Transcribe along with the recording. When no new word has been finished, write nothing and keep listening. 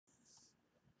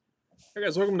Hey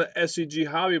guys, welcome to SCG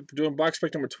Hobby. We're doing box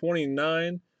break number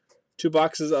 29. 2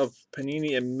 boxes of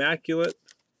Panini Immaculate.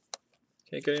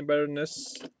 Can't get any better than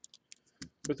this.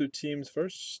 Go through teams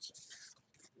first.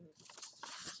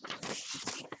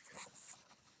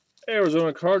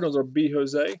 Arizona Cardinals are B.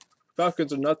 Jose.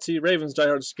 Falcons are Nutsy. Ravens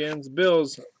Diehard Skins.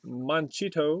 Bills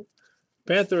Manchito.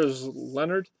 Panthers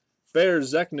Leonard.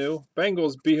 Bears Zeknu.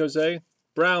 Bengals B. Jose.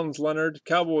 Browns Leonard.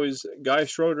 Cowboys Guy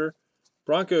Schroeder.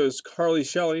 Broncos Carly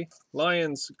Shelley.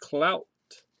 Lions Clout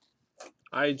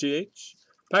IGH.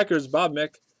 Packers Bob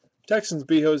Mick. Texans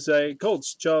B. Jose.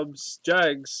 Colts Chubbs.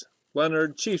 Jags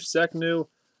Leonard. Chiefs Zeknu.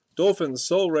 Dolphins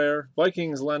Soul Rare.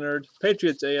 Vikings Leonard.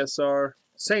 Patriots ASR.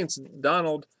 Saints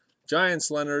Donald.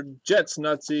 Giants Leonard. Jets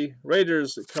Nutsy.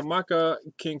 Raiders Kamaka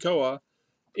Kinkoa.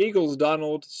 Eagles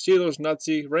Donald. Steelers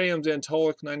Nutsy. Rams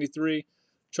Antolik 93.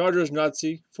 Chargers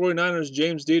Nutsy. 49ers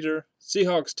James Dieter.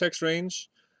 Seahawks Tex Range.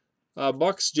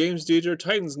 Bucks James Dieter.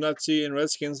 Titans Nutsy. And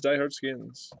Redskins Diehard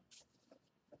Skins.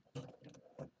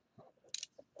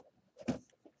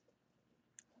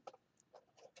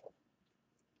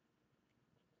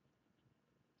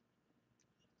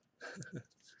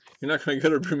 You're not going to go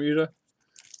to Bermuda?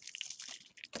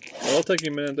 Well, it'll take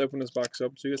you a minute to open this box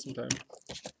up, so you get some time.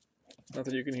 Not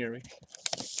that you can hear me.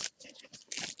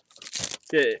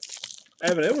 Yeah,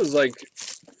 Evan, it was like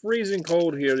freezing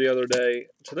cold here the other day.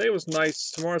 Today was nice.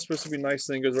 Tomorrow's supposed to be nice,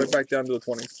 then it goes right back down to the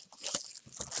 20s.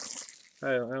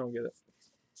 I don't get it.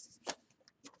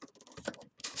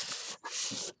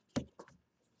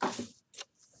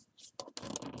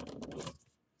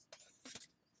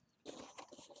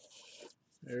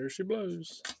 There she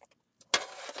blows.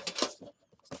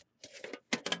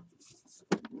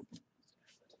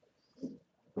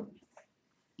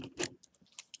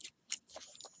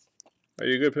 Are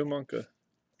you good, Pumonka?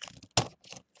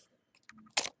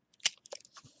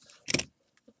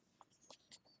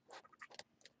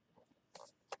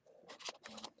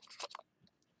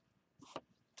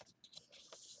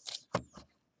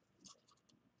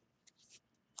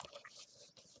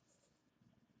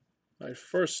 All right,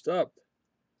 first up.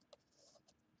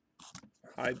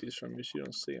 Hide these from you so you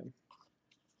don't see them.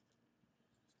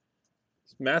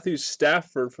 It's Matthew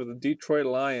Stafford for the Detroit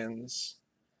Lions.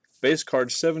 Base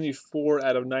card 74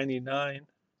 out of 99.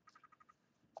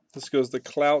 This goes to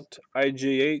Clout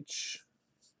IGH.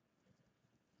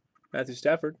 Matthew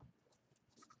Stafford.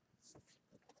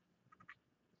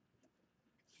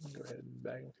 You can go ahead and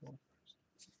bag him if you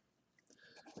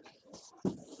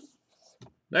want.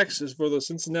 Next is for the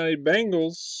Cincinnati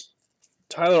Bengals.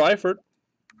 Tyler Eifert.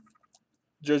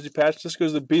 Jersey patch. This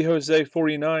goes to B. Jose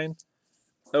 49.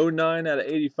 09 out of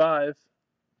 85.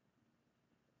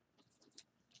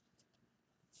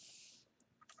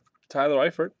 Tyler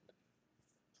Eifert.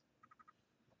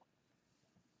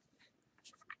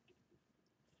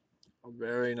 Oh,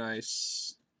 very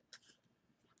nice.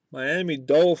 Miami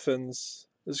Dolphins.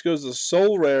 This goes to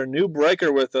Soul Rare. New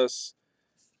breaker with us.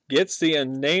 Gets the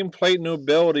nameplate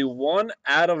nobility 1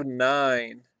 out of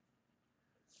 9.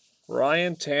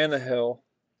 Ryan Tannehill.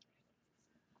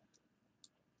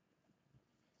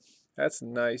 That's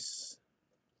nice.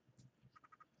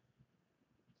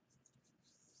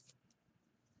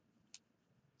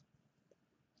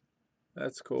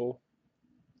 That's cool.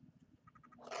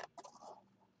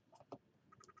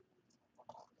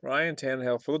 Ryan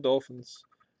Tannehill for the Dolphins.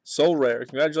 Soul Rare.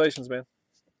 Congratulations, man.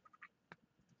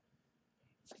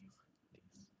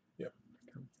 Yep.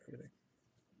 Everything.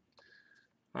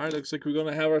 All right, looks like we're going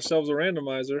to have ourselves a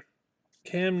randomizer.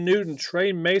 Cam Newton,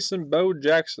 Trey Mason, Bo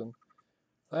Jackson.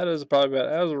 That is probably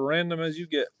about as random as you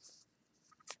get.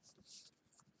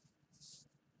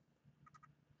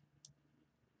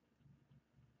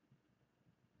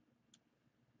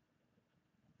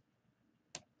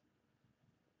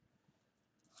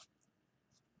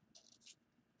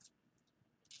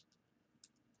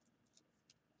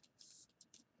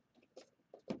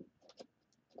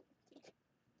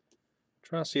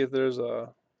 Trying to see if there's a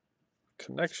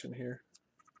connection here.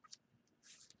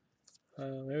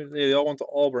 Maybe they all went to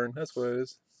Auburn. That's what it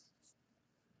is.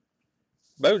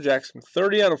 Bo Jackson,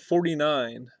 30 out of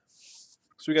 49.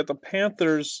 So we got the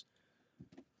Panthers,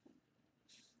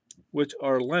 which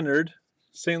are Leonard.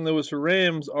 St. Louis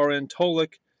Rams are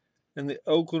Antolik. And the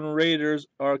Oakland Raiders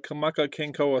are Kamaka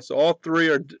Kinkoa. So all three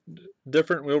are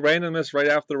different. We'll random this right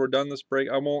after we're done this break.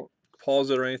 I won't pause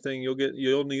it or anything.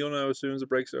 You'll know as soon as the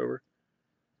break's over.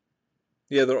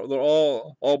 Yeah, they're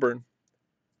all Auburn.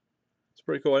 It's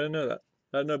pretty cool. I didn't know that.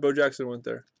 I didn't know Bo Jackson went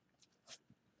there.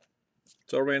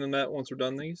 So I'll random that once we're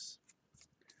done these.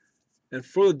 And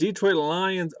for the Detroit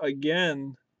Lions,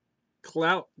 again,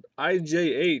 Clout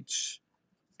IJH.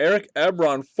 Eric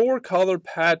Ebron, 4-color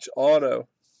patch auto.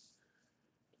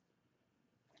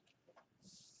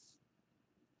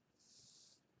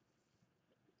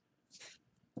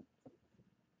 A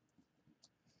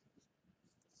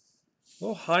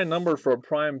little high number for a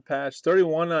prime patch.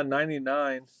 31 out of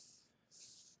 99.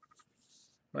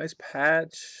 Nice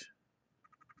patch.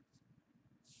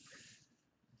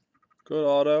 Good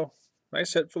auto.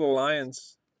 Nice hit for the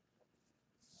Lions.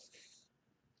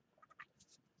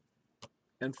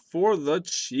 And for the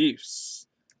Chiefs,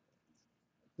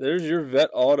 there's your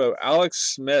vet auto. Alex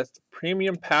Smith.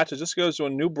 Premium patches. This goes to a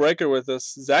new breaker with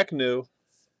us. Zach New.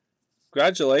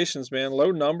 Congratulations, man. Low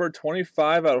number.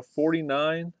 25 out of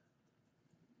 49.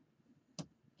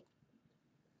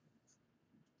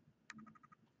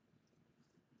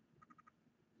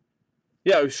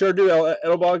 Yeah, we sure do,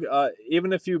 Edelbog.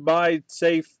 Even if you buy,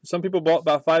 say, some people bought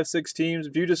about 5-6 teams.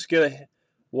 If you just get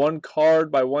one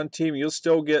card by one team, you'll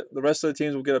still get, the rest of the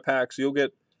teams will get a pack. So you'll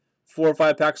get 4 or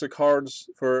 5 packs of cards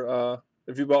for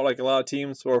if you bought like a lot of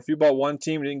teams. Or if you bought one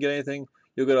team and didn't get anything,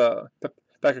 you'll get a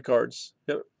pack of cards.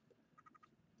 Yep.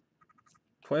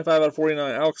 25 out of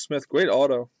 49. Alex Smith, great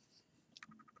auto.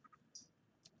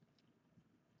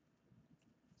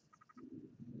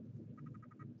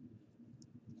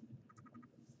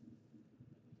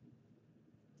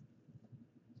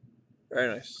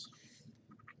 Very nice.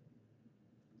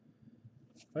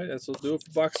 All right, that's will do it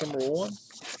for box number 1.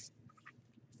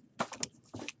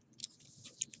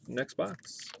 Next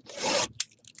box.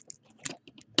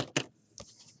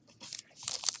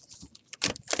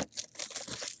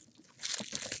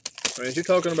 All right, you're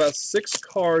talking about 6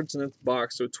 cards in this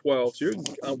box, so 12. So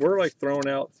we're like throwing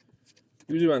out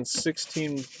usually around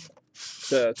 16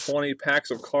 to 20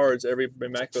 packs of cards every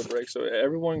Immaculate break, so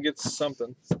everyone gets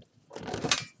something.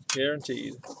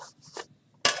 Guaranteed.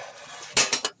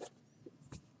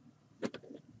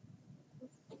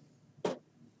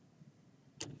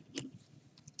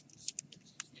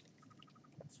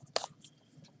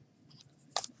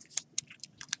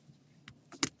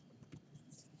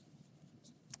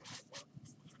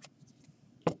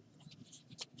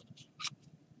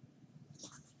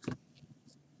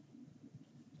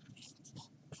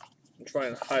 I'm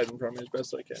trying to hide them from you as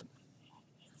best I can.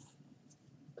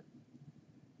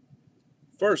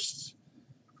 First,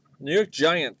 New York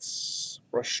Giants,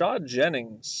 Rashad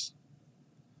Jennings.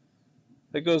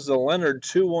 That goes to Leonard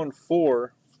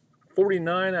 214,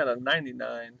 49 out of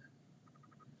 99.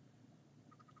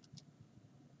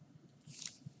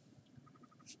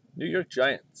 New York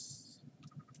Giants.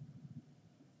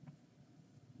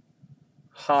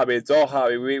 Hobby, it's all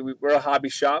hobby. We're a hobby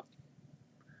shop.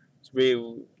 So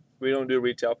we don't do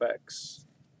retail packs.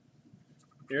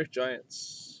 New York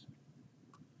Giants.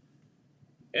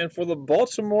 And for the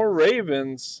Baltimore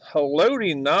Ravens,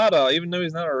 Haloti Ngata, even though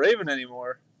he's not a Raven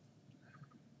anymore.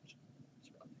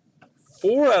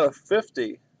 4 out of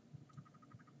 50.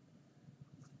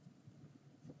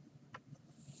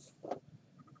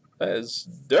 That is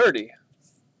dirty.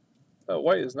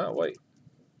 White is not white.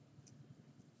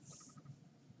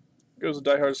 Goes to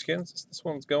Die Hard Skins. This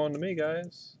one's going to me,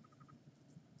 guys.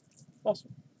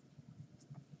 Awesome.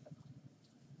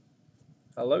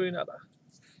 Haloti Ngata.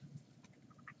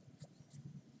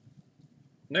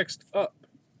 Next up,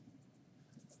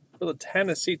 for the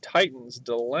Tennessee Titans,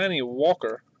 Delanie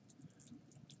Walker.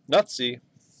 Nutsy.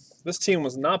 This team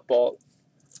was not bought.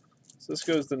 So this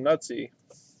goes to Nutsy.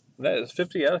 And that is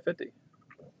 50 out of 50.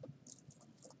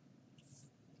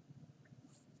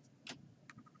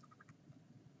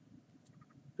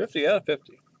 $50 out of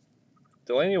 50.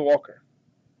 Delanie Walker.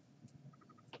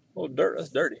 Oh, dirt.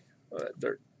 That's dirty. Oh, that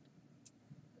dirt.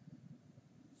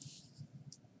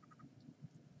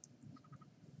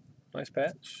 Nice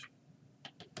patch.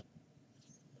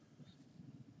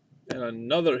 And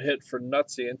another hit for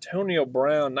Nutsy. Antonio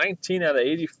Brown, 19 out of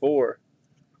 84.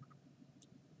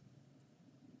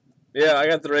 Yeah, I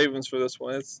got the Ravens for this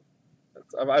one.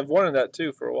 I've wanted that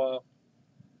too for a while.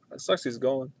 That sucks he's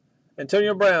going.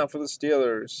 Antonio Brown for the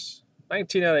Steelers,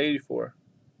 19 out of 84.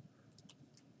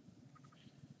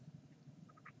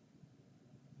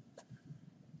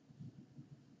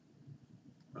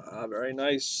 Very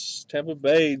nice. Tampa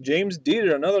Bay. James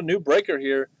Dieter, another new breaker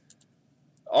here.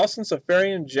 Austin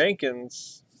Safarian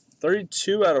Jenkins,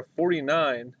 32 out of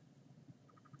 49.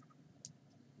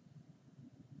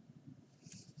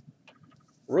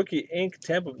 Rookie Inc.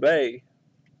 Tampa Bay.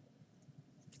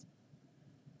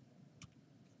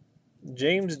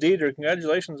 James Dieter,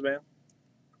 congratulations, man.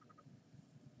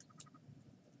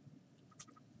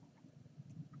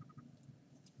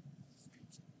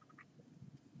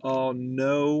 Oh,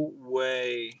 no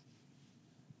way.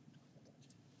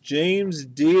 James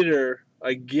Dieter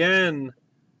again.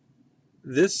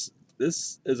 This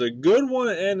is a good one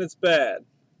and it's bad.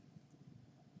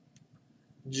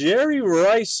 Jerry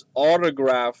Rice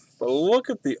autograph, but look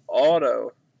at the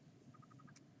auto.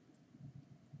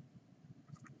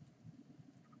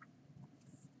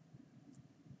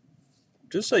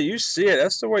 Just so you see it,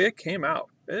 that's the way it came out.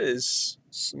 It is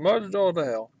smudged all to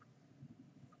hell.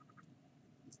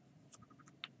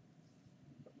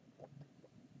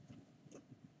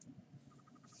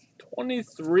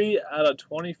 $23 out of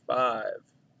 25.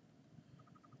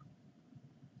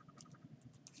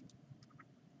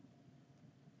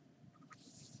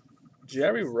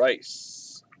 Jerry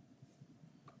Rice.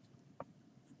 I'm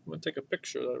going to take a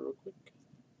picture of that real quick.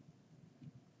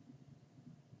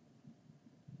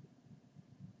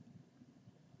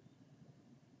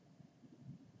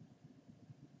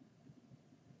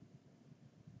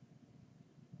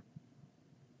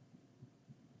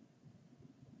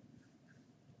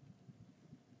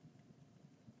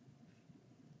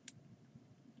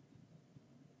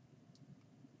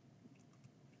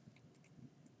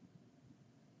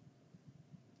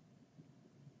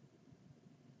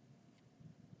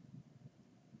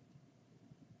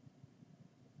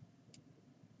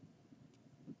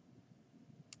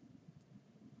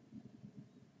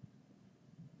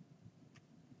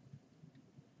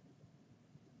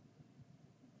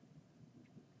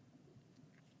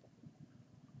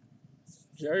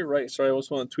 Jerry Rice. Sorry, I just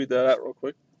want to tweet that out real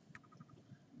quick.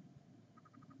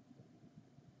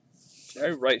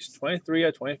 Jerry Rice, 23 out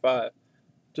of 25.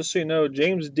 Just so you know,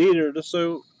 James Dieter, just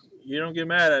so you don't get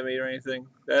mad at me or anything,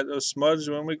 that was smudged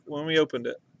when we opened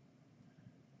it.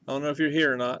 I don't know if you're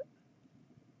here or not.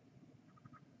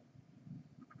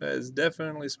 That is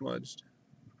definitely smudged.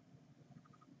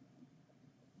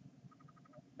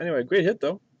 Anyway, great hit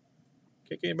though.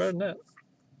 Can't get any better than that.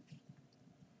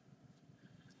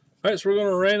 Alright, so we're going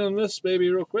to random this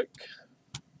baby real quick.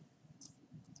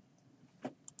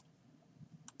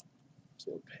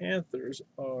 So the Panthers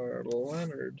are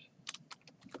Leonard.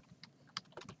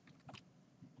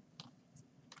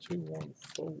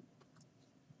 214.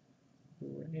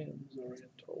 Rams are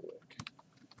Antolic.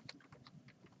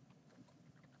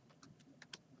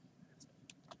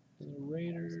 And the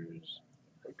Raiders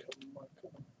are Kamaka.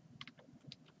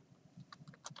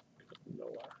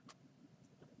 Noah.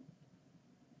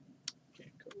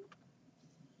 Can't go.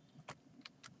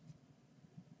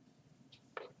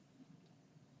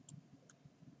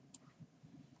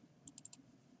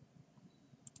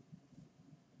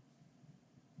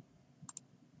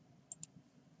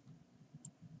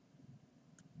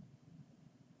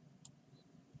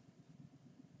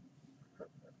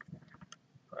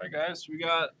 All right, guys, we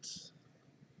got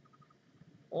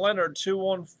Leonard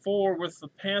 214 with the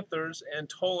Panthers, and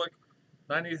Antolic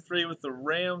 93 with the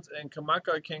Rams, and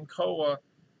Kamaka Kenkoa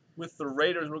with the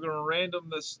Raiders. We're going to random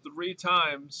this 3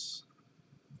 times.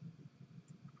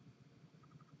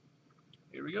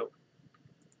 Here we go.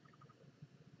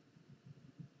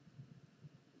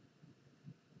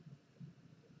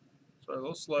 Sorry, a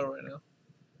little slow right now.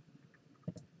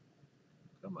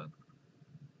 Come on.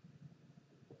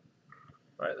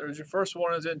 All right, there's your first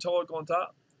one. Is Antolic on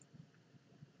top.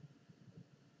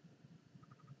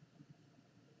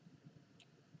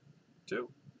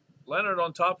 Two. Leonard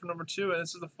on top for number 2, and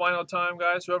this is the final time,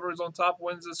 guys. Whoever is on top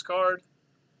wins this card.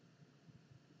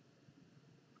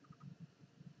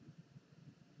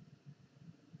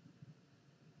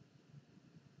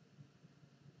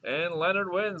 And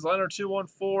Leonard wins. Leonard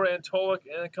 214, Antolic,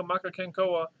 and Kamaka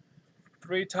Kenkoa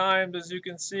 3 times, as you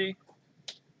can see.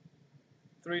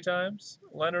 3 times.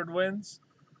 Leonard wins.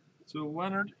 So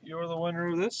Leonard, you're the winner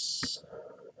of this.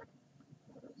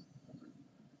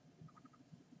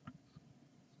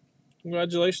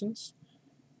 Congratulations.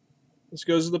 This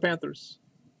goes to the Panthers.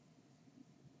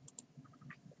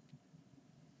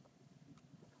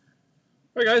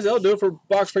 All right, guys, that'll do it for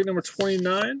box break number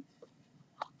 29.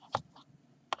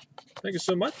 Thank you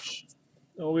so much.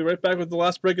 And we'll be right back with the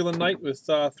last break of the night with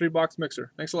 3-box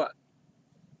mixer. Thanks a lot.